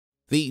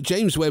The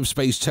James Webb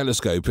Space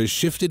Telescope has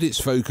shifted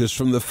its focus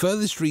from the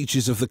furthest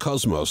reaches of the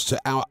cosmos to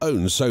our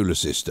own solar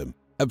system,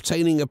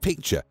 obtaining a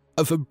picture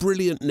of a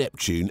brilliant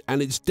Neptune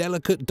and its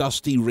delicate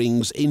dusty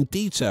rings in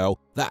detail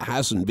that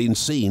hasn't been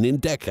seen in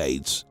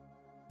decades.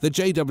 The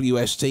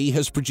JWST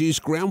has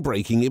produced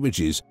groundbreaking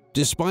images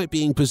despite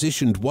being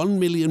positioned 1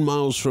 million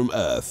miles from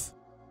Earth.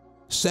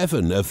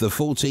 7 of the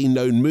 14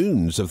 known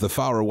moons of the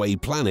faraway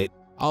planet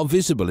are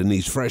visible in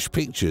these fresh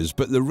pictures,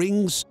 but the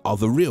rings are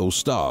the real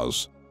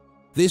stars.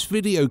 This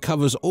video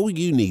covers all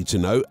you need to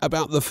know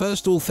about the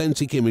first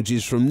authentic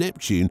images from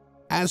Neptune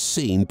as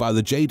seen by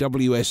the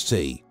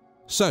JWST.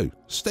 So,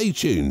 stay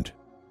tuned.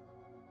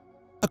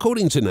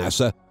 According to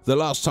NASA, the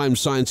last time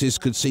scientists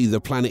could see the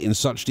planet in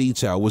such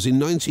detail was in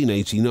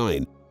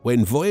 1989,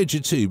 when Voyager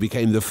 2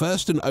 became the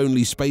first and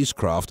only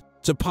spacecraft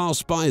to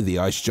pass by the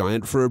ice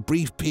giant for a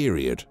brief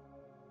period.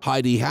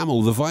 Heidi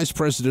Hammel, the vice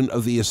president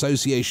of the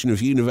Association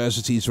of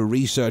Universities for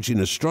Research in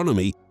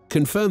Astronomy,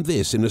 confirmed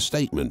this in a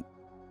statement.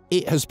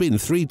 "It has been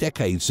 3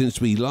 decades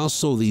since we last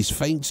saw these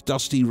faint,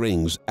 dusty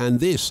rings, and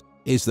this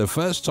is the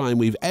first time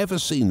we've ever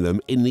seen them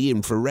in the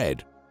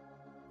infrared.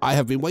 I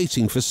have been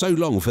waiting for so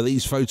long for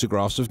these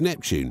photographs of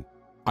Neptune.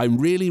 I'm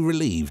really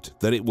relieved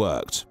that it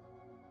worked."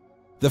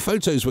 The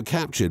photos were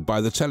captured by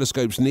the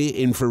telescope's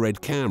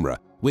near-infrared camera,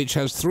 which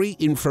has 3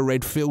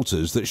 infrared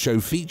filters that show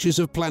features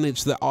of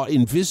planets that are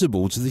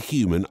invisible to the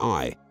human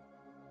eye.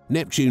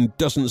 Neptune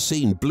doesn't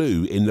seem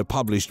blue in the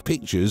published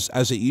pictures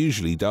as it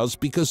usually does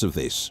because of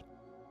this.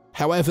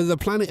 However, the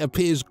planet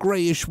appears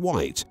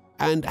greyish-white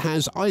and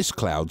has ice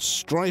clouds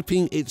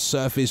striping its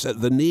surface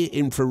at the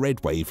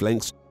near-infrared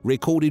wavelengths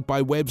recorded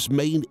by Webb's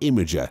main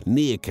imager,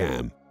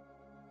 NIRCam.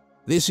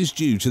 This is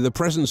due to the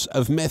presence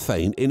of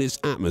methane in its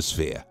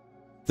atmosphere.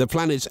 The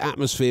planet's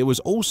atmosphere was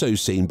also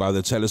seen by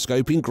the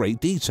telescope in great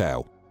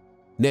detail.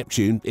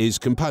 Neptune is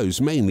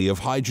composed mainly of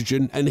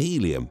hydrogen and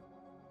helium.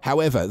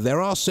 However,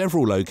 there are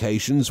several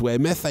locations where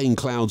methane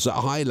clouds at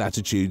high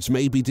latitudes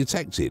may be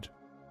detected.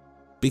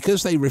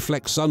 Because they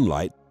reflect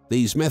sunlight,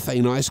 these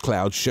methane ice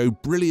clouds show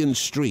brilliant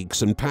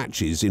streaks and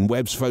patches in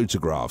Webb's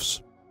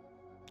photographs.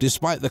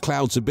 Despite the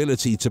cloud's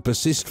ability to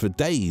persist for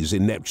days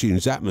in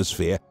Neptune's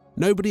atmosphere,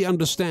 nobody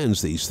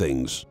understands these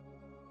things.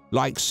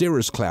 Like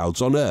cirrus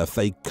clouds on Earth,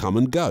 they come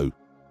and go.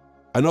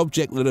 An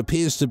object that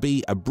appears to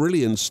be a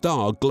brilliant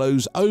star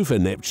glows over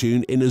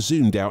Neptune in a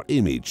zoomed-out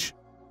image.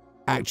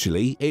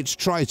 Actually, it's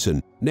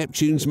Triton,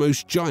 Neptune's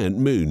most giant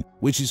moon,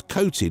 which is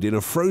coated in a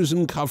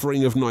frozen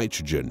covering of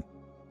nitrogen.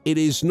 It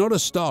is not a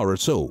star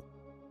at all.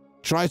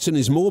 Triton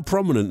is more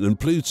prominent than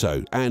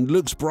Pluto and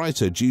looks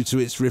brighter due to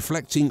its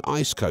reflecting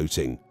ice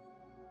coating.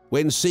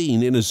 When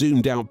seen in a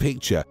zoomed-out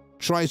picture,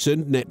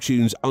 Triton,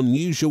 Neptune's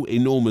unusual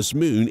enormous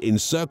moon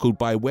encircled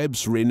by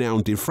Webb's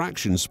renowned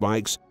diffraction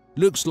spikes,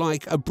 looks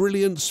like a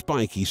brilliant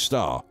spiky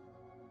star.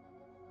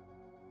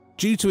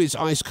 Due to its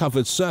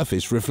ice-covered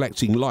surface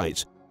reflecting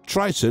light,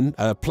 Triton,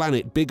 a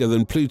planet bigger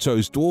than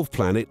Pluto's dwarf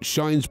planet,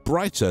 shines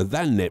brighter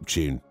than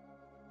Neptune.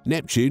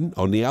 Neptune,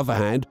 on the other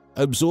hand,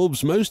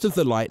 absorbs most of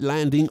the light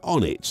landing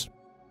on it.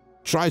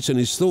 Triton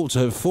is thought to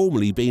have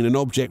formerly been an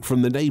object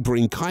from the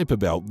neighboring Kuiper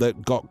belt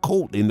that got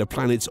caught in the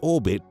planet's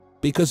orbit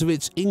because of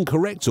its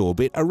incorrect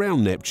orbit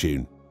around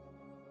Neptune.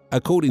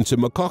 According to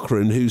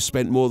McCaughrean, who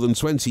spent more than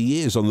 20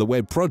 years on the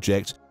Webb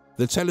project,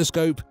 the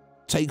telescope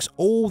takes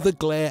all the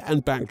glare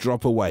and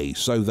backdrop away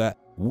so that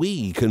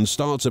we can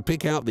start to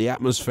pick out the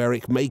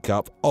atmospheric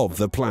makeup of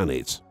the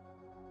planet.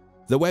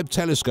 The Webb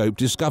telescope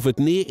discovered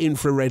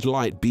near-infrared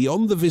light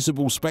beyond the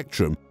visible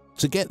spectrum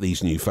to get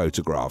these new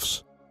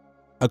photographs.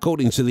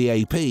 According to the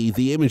AP,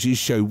 the images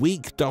show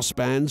weak dust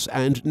bands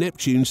and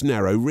Neptune's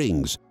narrow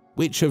rings,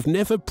 which have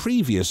never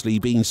previously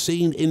been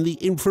seen in the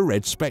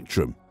infrared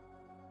spectrum.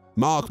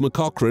 Mark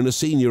McCaughrean, a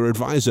senior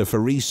advisor for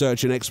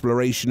research and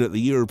exploration at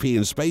the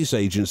European Space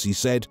Agency,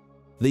 said,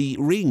 "The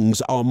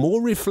rings are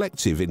more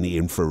reflective in the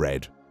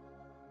infrared.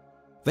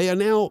 They are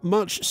now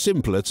much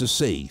simpler to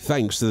see.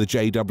 Thanks to the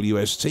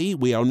JWST,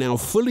 we are now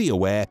fully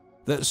aware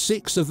that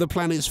 6 of the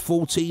planet's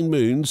 14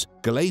 moons,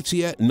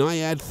 Galatea,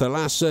 Naiad,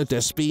 Thalassa,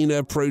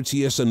 Despina,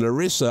 Proteus and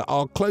Larissa,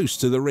 are close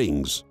to the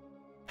rings.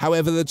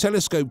 However, the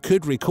telescope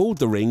could record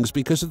the rings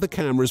because of the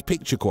camera's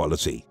picture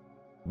quality.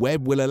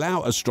 Webb will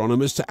allow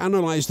astronomers to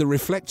analyze the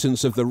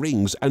reflectance of the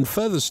rings, and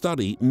further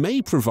study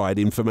may provide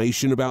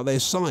information about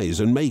their size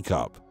and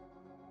makeup.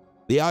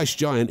 The ice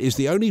giant is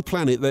the only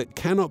planet that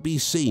cannot be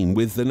seen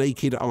with the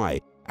naked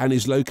eye and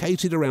is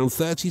located around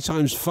 30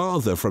 times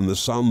farther from the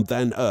Sun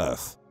than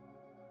Earth.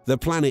 The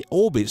planet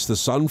orbits the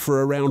Sun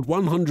for around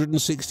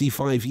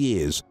 165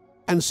 years,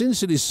 and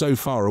since it is so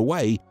far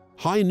away,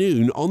 high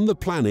noon on the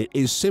planet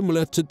is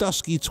similar to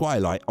dusky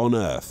twilight on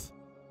Earth.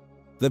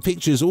 The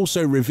pictures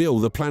also reveal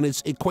the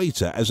planet's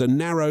equator as a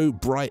narrow,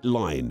 bright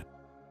line.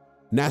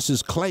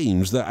 NASA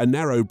claims that a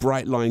narrow,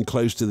 bright line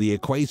close to the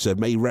equator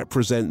may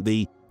represent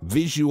the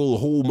visual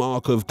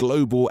hallmark of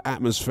global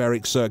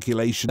atmospheric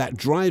circulation that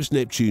drives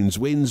Neptune's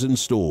winds and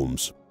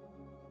storms.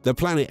 The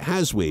planet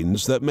has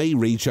winds that may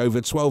reach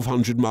over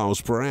 1,200 miles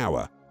per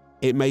hour.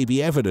 It may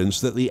be evidence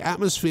that the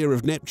atmosphere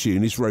of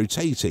Neptune is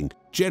rotating,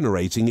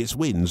 generating its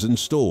winds and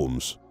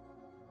storms.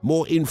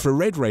 More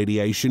infrared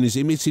radiation is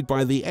emitted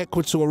by the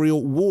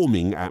equatorial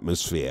warming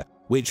atmosphere,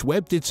 which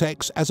Webb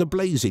detects as a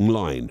blazing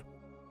line.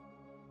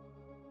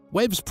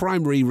 Webb's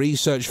primary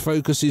research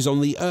focuses on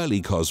the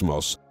early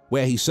cosmos,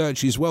 where he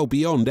searches well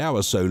beyond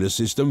our solar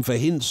system for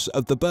hints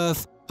of the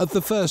birth of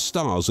the first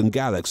stars and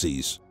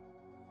galaxies.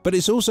 But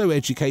it's also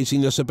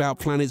educating us about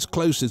planets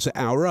closer to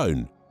our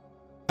own.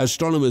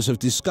 Astronomers have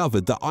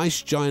discovered that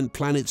ice giant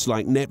planets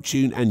like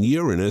Neptune and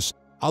Uranus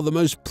are the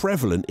most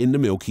prevalent in the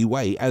Milky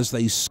Way as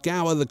they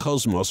scour the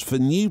cosmos for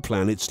new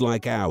planets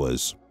like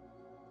ours.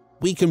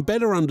 We can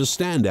better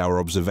understand our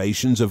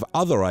observations of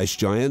other ice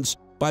giants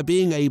by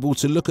being able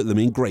to look at them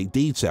in great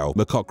detail,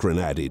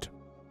 McCaughrean added.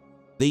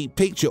 The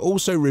picture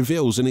also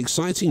reveals an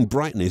exciting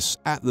brightness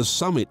at the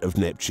summit of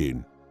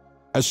Neptune.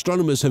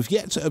 Astronomers have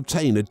yet to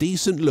obtain a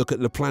decent look at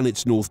the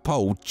planet's north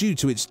pole due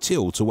to its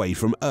tilt away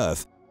from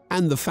Earth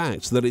and the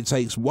fact that it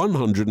takes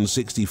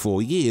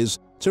 164 years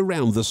to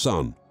round the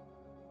Sun.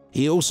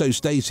 He also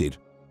stated,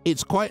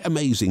 "It's quite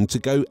amazing to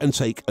go and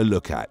take a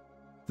look at.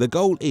 The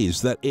goal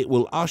is that it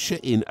will usher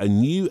in a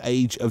new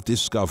age of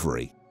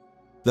discovery."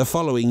 The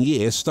following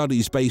year,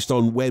 studies based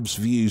on Webb's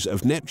views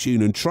of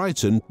Neptune and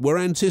Triton were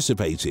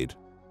anticipated.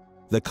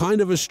 The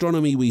kind of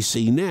astronomy we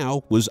see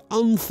now was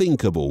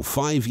unthinkable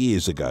 5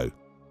 years ago.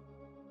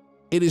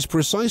 It is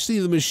precisely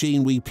the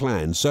machine we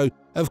planned, so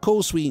of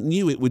course we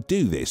knew it would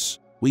do this.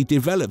 We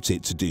developed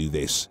it to do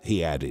this,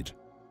 he added.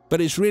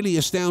 But it's really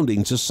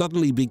astounding to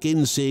suddenly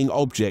begin seeing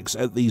objects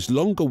at these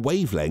longer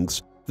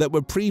wavelengths that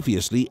were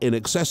previously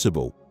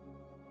inaccessible.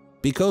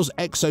 Because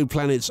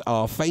exoplanets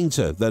are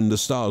fainter than the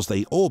stars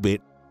they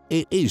orbit,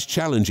 it is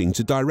challenging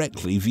to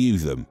directly view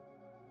them.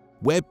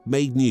 Webb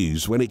made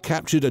news when it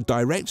captured a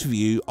direct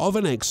view of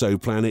an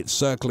exoplanet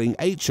circling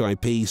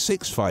HIP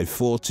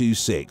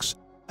 65426,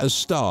 a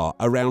star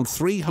around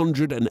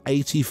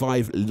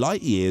 385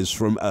 light-years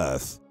from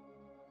Earth.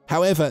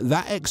 However,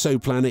 that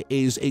exoplanet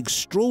is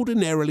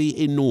extraordinarily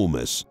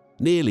enormous,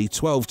 nearly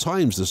 12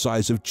 times the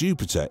size of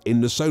Jupiter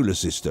in the solar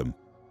system.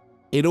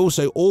 It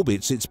also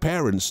orbits its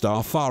parent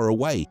star far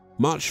away,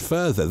 much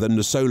further than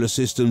the solar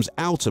system's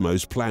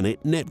outermost planet,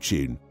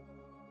 Neptune.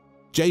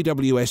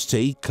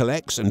 JWST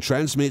collects and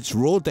transmits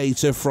raw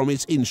data from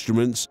its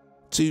instruments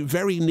to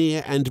very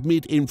near and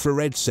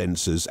mid-infrared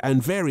sensors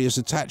and various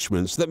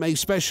attachments that may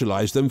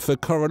specialize them for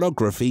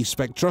coronagraphy,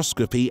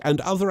 spectroscopy,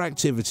 and other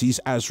activities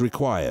as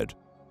required,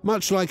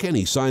 much like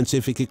any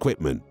scientific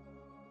equipment.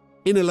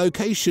 In a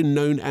location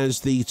known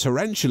as the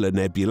Tarantula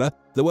Nebula,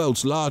 the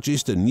world's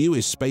largest and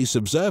newest space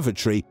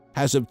observatory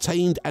has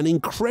obtained an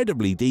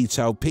incredibly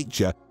detailed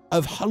picture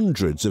of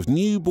hundreds of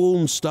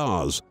newborn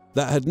stars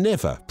that had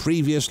never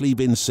previously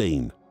been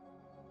seen.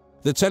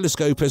 The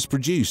telescope has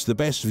produced the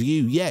best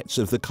view yet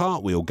of the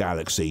Cartwheel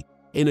Galaxy,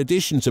 in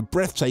addition to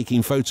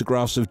breathtaking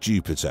photographs of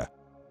Jupiter.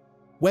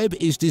 Webb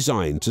is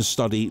designed to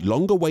study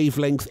longer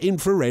wavelength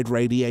infrared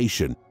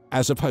radiation,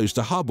 as opposed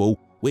to Hubble,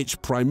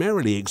 which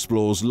primarily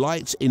explores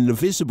light in the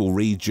visible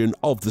region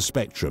of the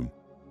spectrum.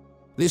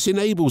 This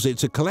enables it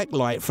to collect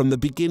light from the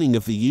beginning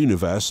of the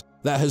universe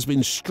that has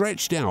been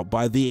stretched out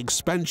by the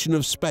expansion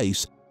of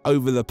space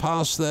over the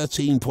past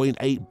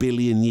 13.8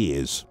 billion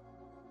years.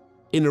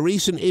 In a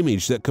recent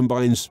image that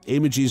combines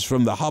images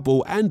from the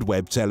Hubble and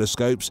Webb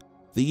telescopes,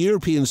 the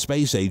European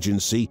Space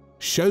Agency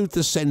showed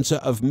the center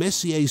of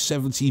Messier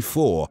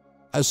 74,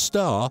 a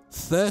star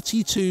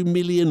 32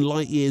 million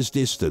light-years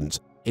distant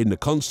in the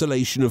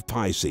constellation of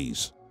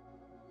Pisces.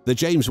 The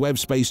James Webb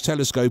Space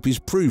Telescope is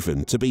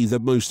proven to be the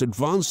most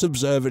advanced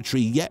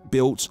observatory yet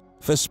built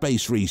for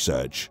space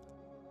research.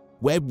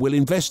 Webb will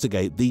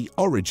investigate the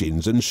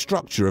origins and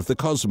structure of the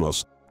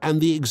cosmos and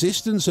the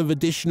existence of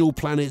additional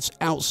planets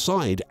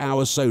outside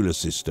our solar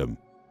system.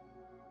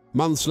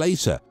 Months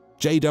later,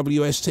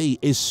 JWST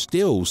is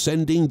still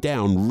sending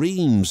down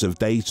reams of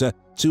data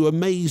to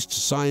amazed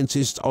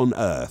scientists on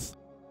Earth,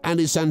 and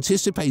it's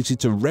anticipated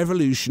to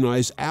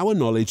revolutionize our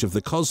knowledge of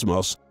the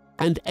cosmos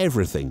and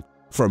everything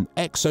from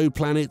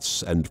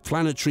exoplanets and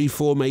planetary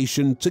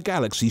formation to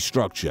galaxy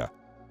structure.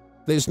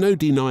 There's no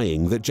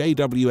denying that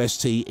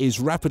JWST is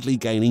rapidly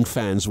gaining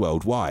fans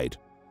worldwide.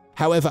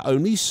 However,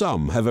 only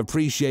some have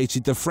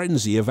appreciated the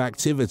frenzy of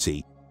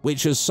activity,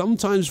 which has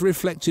sometimes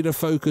reflected a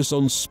focus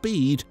on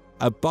speed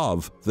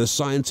above the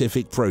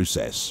scientific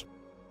process.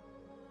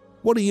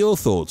 What are your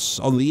thoughts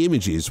on the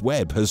images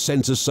Webb has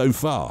sent us so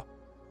far?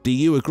 Do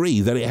you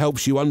agree that it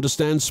helps you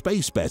understand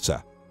space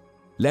better?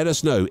 Let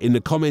us know in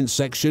the comments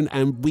section,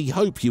 and we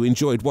hope you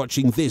enjoyed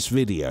watching this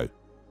video.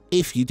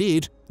 If you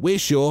did, we're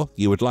sure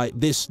you would like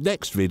this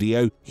next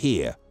video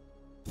here.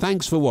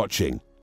 Thanks for watching.